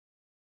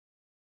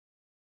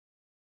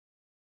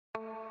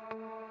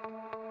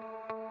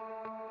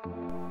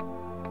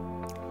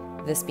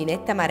The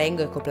Spinetta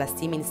Marengo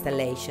Ecoplasteam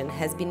installation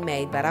has been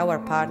made by our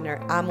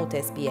partner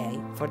S.p.A.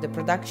 for the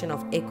production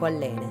of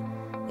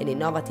Ecoplasteam, an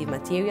innovative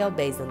material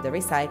based on the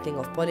recycling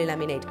of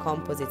polylaminate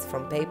composites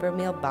from paper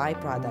mill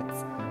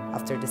byproducts,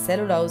 after the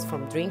cellulose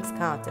from drinks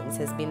cartons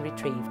has been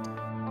retrieved.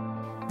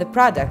 The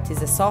product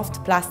is a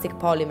soft plastic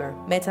polymer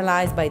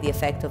metallized by the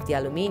effect of the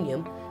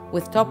aluminium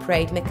with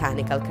top-rate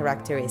mechanical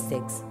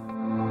characteristics.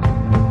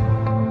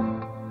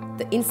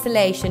 The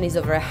installation is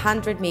over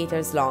 100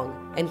 meters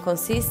long and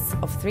consists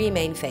of three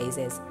main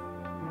phases.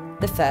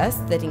 The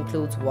first, that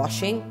includes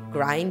washing,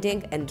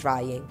 grinding and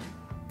drying.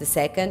 The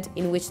second,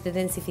 in which the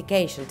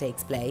densification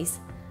takes place.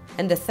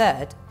 And the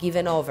third,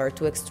 given over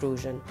to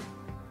extrusion.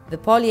 The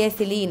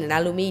polyethilen and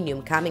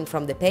aluminium coming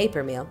from the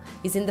paper mill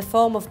is in the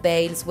form of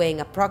bales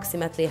weighing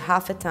approximately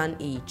half a ton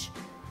each,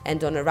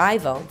 and on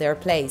arrival they are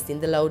placed in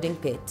the loading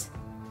pit.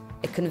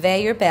 A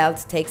conveyor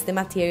belt takes the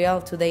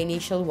material to the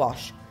initial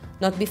wash,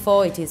 not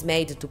before it is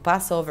made to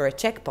pass over a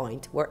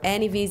checkpoint where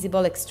any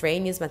visible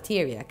extraneous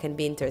material can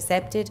be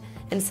intercepted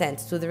and sent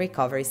to the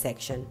recovery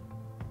section.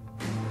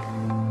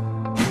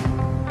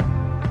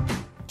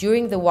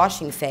 During the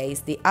washing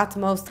phase, the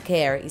utmost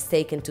care is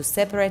taken to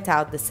separate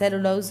out the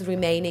cellulose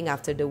remaining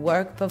after the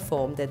work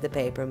performed at the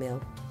paper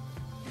mill.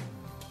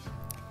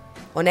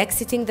 On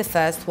exiting the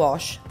first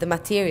wash, the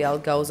material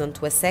goes on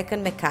to a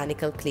second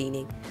mechanical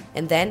cleaning,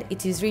 and then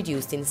it is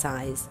reduced in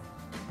size.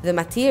 The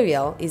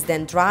material is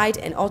then dried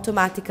and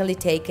automatically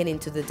taken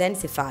into the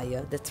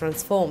densifier that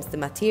transforms the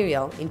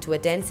material into a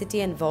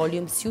density and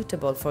volume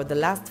suitable for the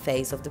last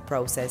phase of the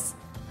process.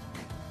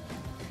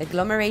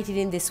 Agglomerated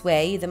in this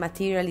way, the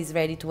material is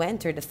ready to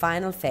enter the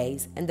final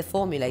phase and the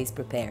formula is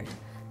prepared,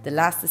 the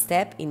last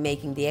step in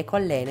making the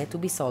Ecoplasteam to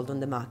be sold on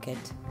the market.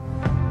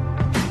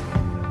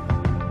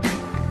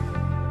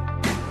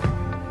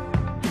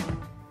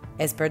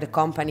 As per the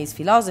company's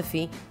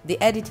philosophy, the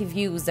additives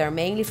used are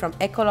mainly from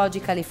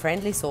ecologically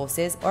friendly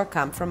sources or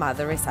come from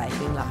other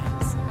recycling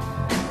lines.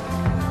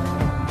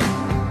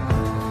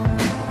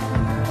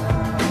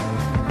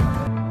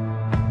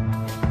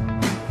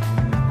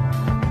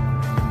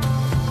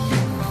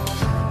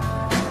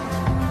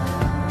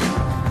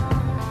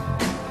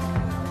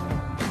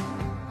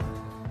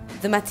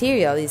 The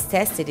material is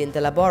tested in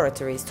the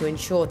laboratories to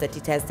ensure that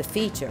it has the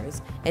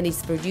features and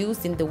is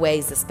produced in the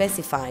ways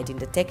specified in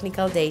the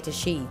technical data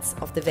sheets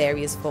of the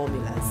various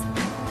formulas.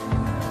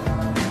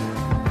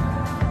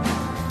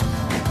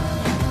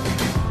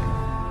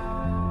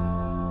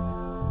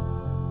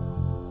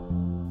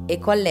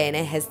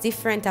 Ecoplasteam has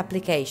different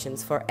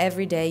applications for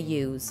everyday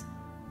use.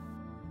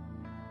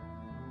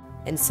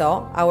 And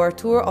so, our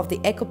tour of the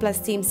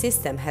Ecoplasteam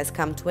system has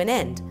come to an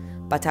end.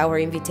 But our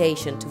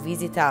invitation to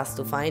visit us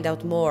to find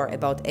out more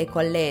about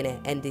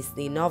Ecoplasteam and this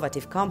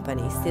innovative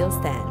company still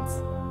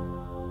stands.